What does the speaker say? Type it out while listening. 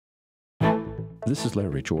This is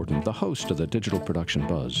Larry Jordan, the host of the Digital Production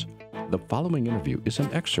Buzz. The following interview is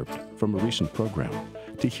an excerpt from a recent program.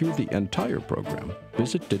 To hear the entire program,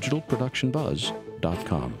 visit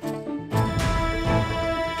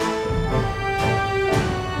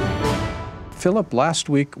digitalproductionbuzz.com. Philip, last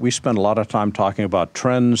week we spent a lot of time talking about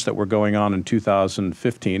trends that were going on in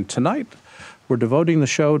 2015. Tonight, we're devoting the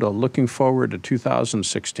show to looking forward to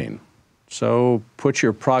 2016. So put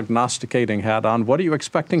your prognosticating hat on. What are you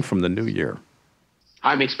expecting from the new year?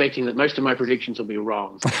 I'm expecting that most of my predictions will be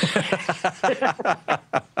wrong.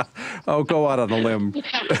 Oh, go out on a limb.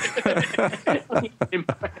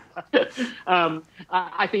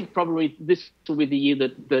 I think probably this will be the year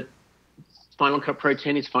that Final Cut Pro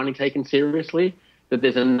 10 is finally taken seriously, that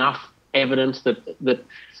there's enough evidence that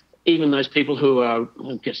even those people who are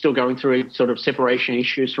still going through sort of separation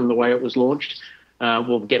issues from the way it was launched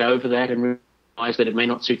will get over that and realize that it may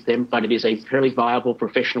not suit them, but it is a fairly viable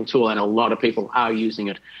professional tool and a lot of people are using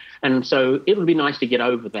it. And so it would be nice to get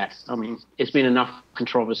over that. I mean, there's been enough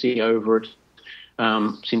controversy over it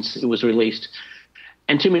since it was released.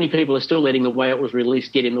 And too many people are still letting the way it was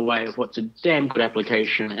released get in the way of what's a damn good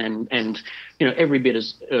application and you know, every bit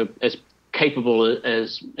as capable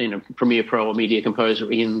as Premiere Pro or Media Composer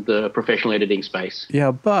in the professional editing space.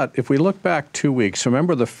 Yeah, but if we look back 2 weeks,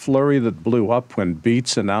 remember the flurry that blew up when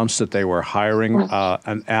Beats announced that they were hiring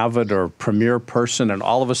an Avid or Premiere person, and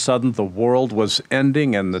all of a sudden the world was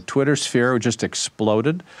ending and the Twitter sphere just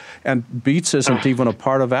exploded? And Beats isn't even a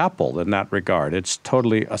part of Apple in that regard. It's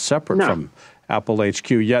totally separate from Apple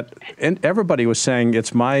HQ, yet everybody was saying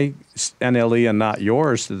it's my NLE and not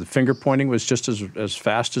yours. The finger pointing was just as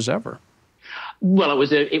fast as ever. Well,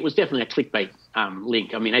 it was definitely a clickbait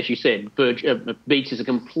link. I mean, as you said, Beats is a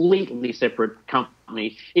completely separate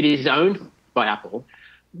company. It is owned by Apple,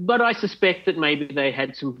 but I suspect that maybe they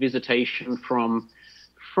had some visitation from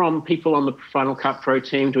people on the Final Cut Pro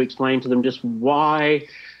team to explain to them just why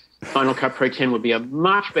Final Cut Pro 10 would be a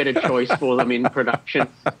much better choice for them in production.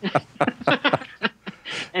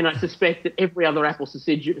 And I suspect that every other Apple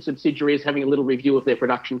subsidiary is having a little review of their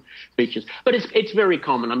production features. But it's very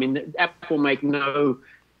common. I mean, Apple make no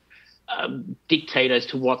dictate as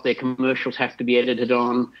to what their commercials have to be edited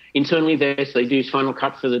on. Internally, they do Final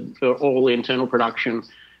Cut for all the internal production.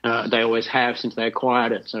 They always have since they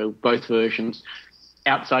acquired it, so both versions.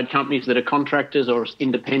 Outside companies that are contractors or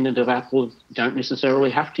independent of Apple don't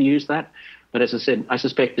necessarily have to use that. But as I said, I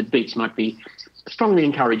suspect that Beats might be strongly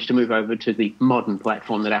encouraged to move over to the modern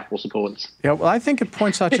platform that Apple supports. Yeah, well, I think it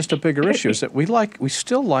points out just a bigger issue, is that we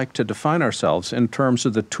still like to define ourselves in terms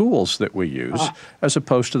of the tools that we use as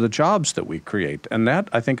opposed to the jobs that we create. And that,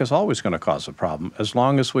 I think, is always going to cause a problem as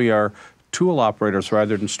long as we are tool operators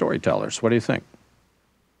rather than storytellers. What do you think?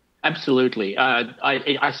 Absolutely.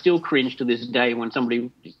 I still cringe to this day when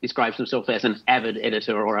somebody describes themselves as an avid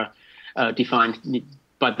editor or defined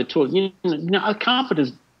by the tool.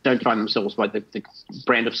 Carpenters don't define themselves by the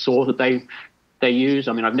brand of saw that they use.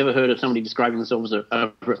 I mean, I've never heard of somebody describing themselves as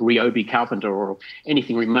a Ryobi carpenter or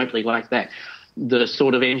anything remotely like that. The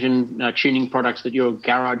sort of engine tuning products that your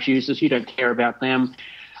garage uses, you don't care about them.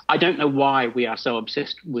 I don't know why we are so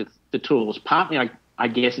obsessed with the tools. Partly, I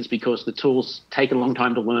guess it's because the tools take a long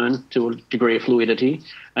time to learn to a degree of fluidity,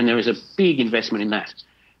 and there is a big investment in that.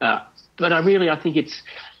 But I think it's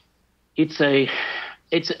a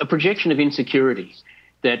projection of insecurity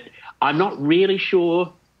that I'm not really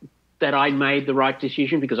sure that I made the right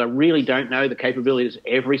decision because I really don't know the capabilities of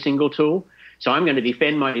every single tool. So I'm going to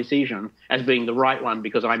defend my decision as being the right one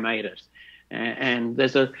because I made it. And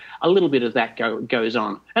there's a little bit of that goes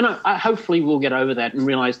on. And I hopefully we'll get over that and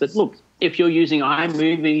realize that, look, if you're using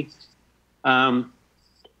iMovie,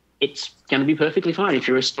 it's going to be perfectly fine. If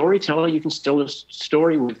you're a storyteller, you can still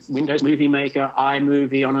story with Windows Movie Maker,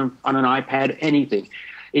 iMovie on an iPad, anything.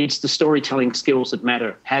 It's the storytelling skills that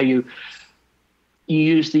matter, how you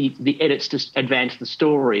use the edits to advance the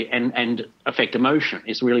story and affect emotion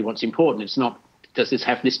is really what's important. It's not, does this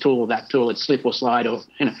have this tool or that tool, it's slip or slide or,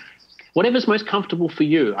 whatever's most comfortable for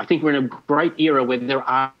you. I think we're in a great era where there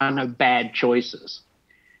are no bad choices.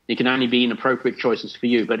 There can only be inappropriate choices for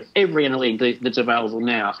you. But every NLE that's available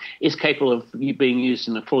now is capable of being used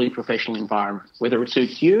in a fully professional environment. Whether it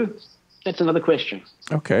suits you, that's another question.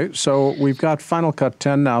 Okay, so we've got Final Cut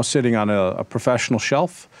 10 now sitting on a professional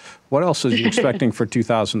shelf. What else are you expecting for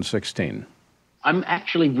 2016? I'm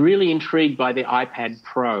actually really intrigued by the iPad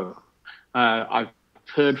Pro. I've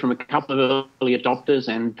heard from a couple of early adopters,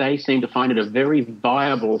 and they seem to find it a very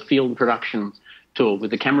viable field production tool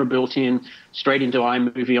with the camera built in, straight into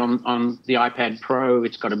iMovie on the iPad Pro.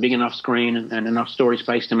 It's got a big enough screen and enough storage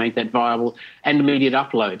space to make that viable, and immediate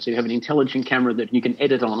upload. So you have an intelligent camera that you can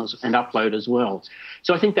edit on and upload as well.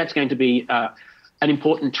 So I think that's going to be an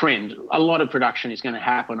important trend. A lot of production is going to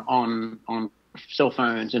happen on cell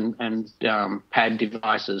phones and pad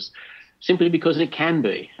devices, simply because it can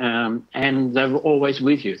be, and they're always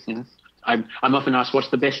with you. I'm often asked, what's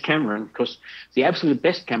the best camera? And of course, the absolute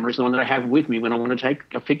best camera is the one that I have with me when I want to take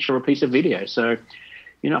a picture or a piece of video. So,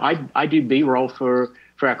 I do B-roll for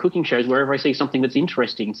our cooking shows wherever I see something that's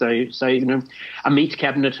interesting. So a meat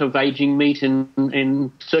cabinet of aging meat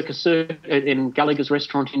in Gallagher's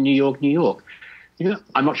restaurant in New York, New York.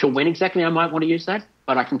 I'm not sure when exactly I might want to use that,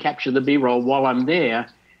 but I can capture the B-roll while I'm there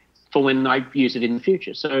for when I use it in the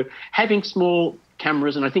future. So having small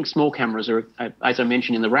cameras, and I think small cameras are, as I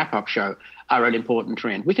mentioned in the wrap-up show, are an important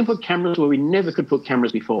trend. We can put cameras where we never could put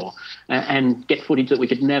cameras before and get footage that we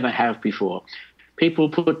could never have before. People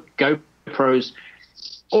put GoPros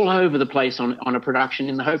all over the place on a production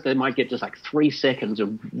in the hope they might get just like 3 seconds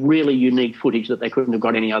of really unique footage that they couldn't have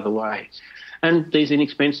got any other way. And these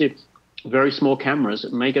inexpensive, very small cameras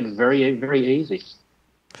make it very, very easy.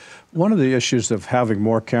 One of the issues of having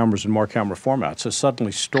more cameras and more camera formats is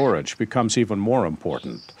suddenly storage becomes even more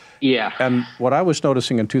important. Yeah. And what I was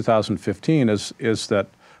noticing in 2015 is that,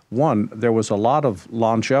 one, there was a lot of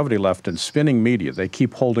longevity left in spinning media. They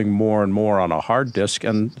keep holding more and more on a hard disk,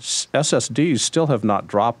 and SSDs still have not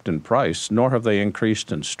dropped in price, nor have they increased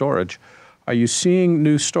in storage. Are you seeing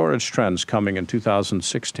new storage trends coming in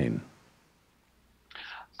 2016?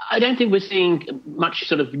 I don't think we're seeing much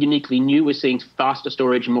sort of uniquely new. We're seeing faster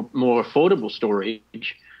storage and more affordable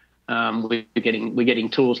storage. We're getting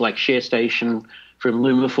tools like ShareStation from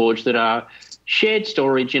LumaForge that are shared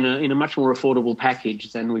storage in a much more affordable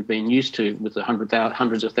package than we've been used to, with the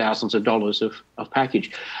hundreds of thousands of dollars of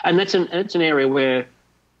package. And that's an area where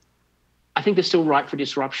I think they're still ripe for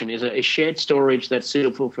disruption. Is a shared storage that's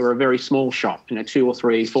suitable for a very small shop, 2 or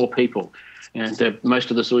 3, 4 people. And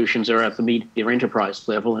most of the solutions are at the media enterprise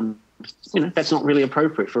level, and that's not really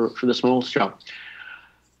appropriate for the small shop.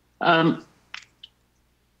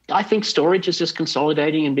 I think storage is just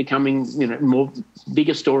consolidating and becoming more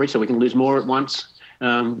bigger storage, so we can lose more at once.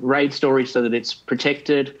 RAID storage so that it's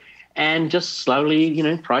protected, and just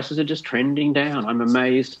slowly, prices are just trending down. I'm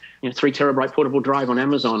amazed. 3 terabyte portable drive on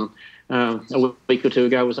Amazon a week or two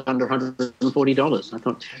ago was under $140. I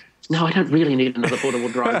thought, no, I don't really need another portable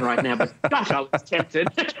drive right now, but gosh, I was tempted.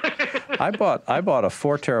 I bought a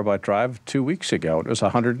 4 terabyte drive 2 weeks ago. It was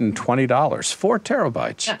 $120. 4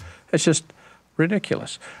 terabytes. Yeah. It's just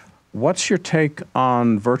ridiculous. What's your take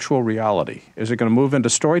on virtual reality? Is it going to move into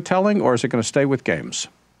storytelling, or is it going to stay with games?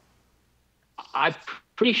 I'm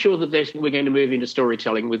pretty sure that we're going to move into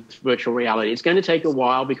storytelling with virtual reality. It's going to take a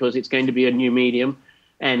while because it's going to be a new medium,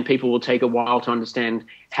 and people will take a while to understand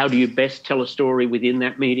how do you best tell a story within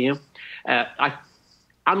that medium.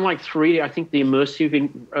 Unlike 3D, I think the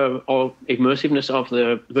immersiveness of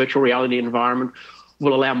the virtual reality environment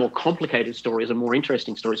will allow more complicated stories and more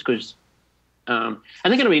interesting stories, because and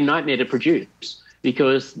they're going to be a nightmare to produce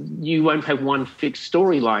because you won't have one fixed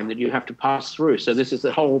storyline that you have to pass through. So this is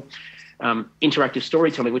the whole interactive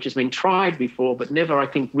storytelling, which has been tried before but never, I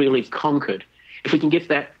think, really conquered. If we can get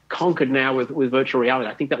that conquered now with virtual reality,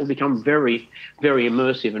 I think that will become very, very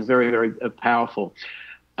immersive and very, very powerful.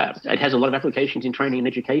 It has a lot of applications in training and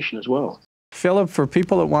education as well. Philip, for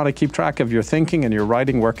people that want to keep track of your thinking and your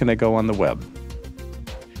writing, where can they go on the web?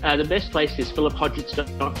 The best place is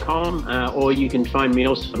philiphodgetts.com, or you can find me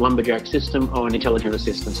also at Lumberjack System or on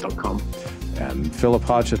intelligentassistance.com. And Philip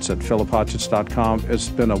Hodgetts at philiphodgetts.com. It's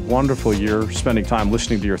been a wonderful year spending time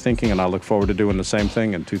listening to your thinking, and I look forward to doing the same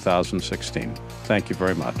thing in 2016. Thank you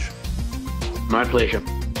very much. My pleasure.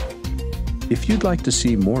 If you'd like to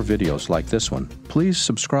see more videos like this one, please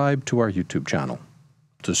subscribe to our YouTube channel.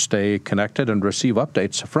 To stay connected and receive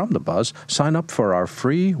updates from The Buzz, sign up for our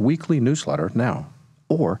free weekly newsletter now.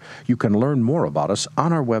 Or you can learn more about us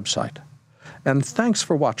on our website. And thanks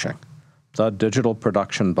for watching The Digital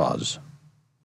Production Buzz.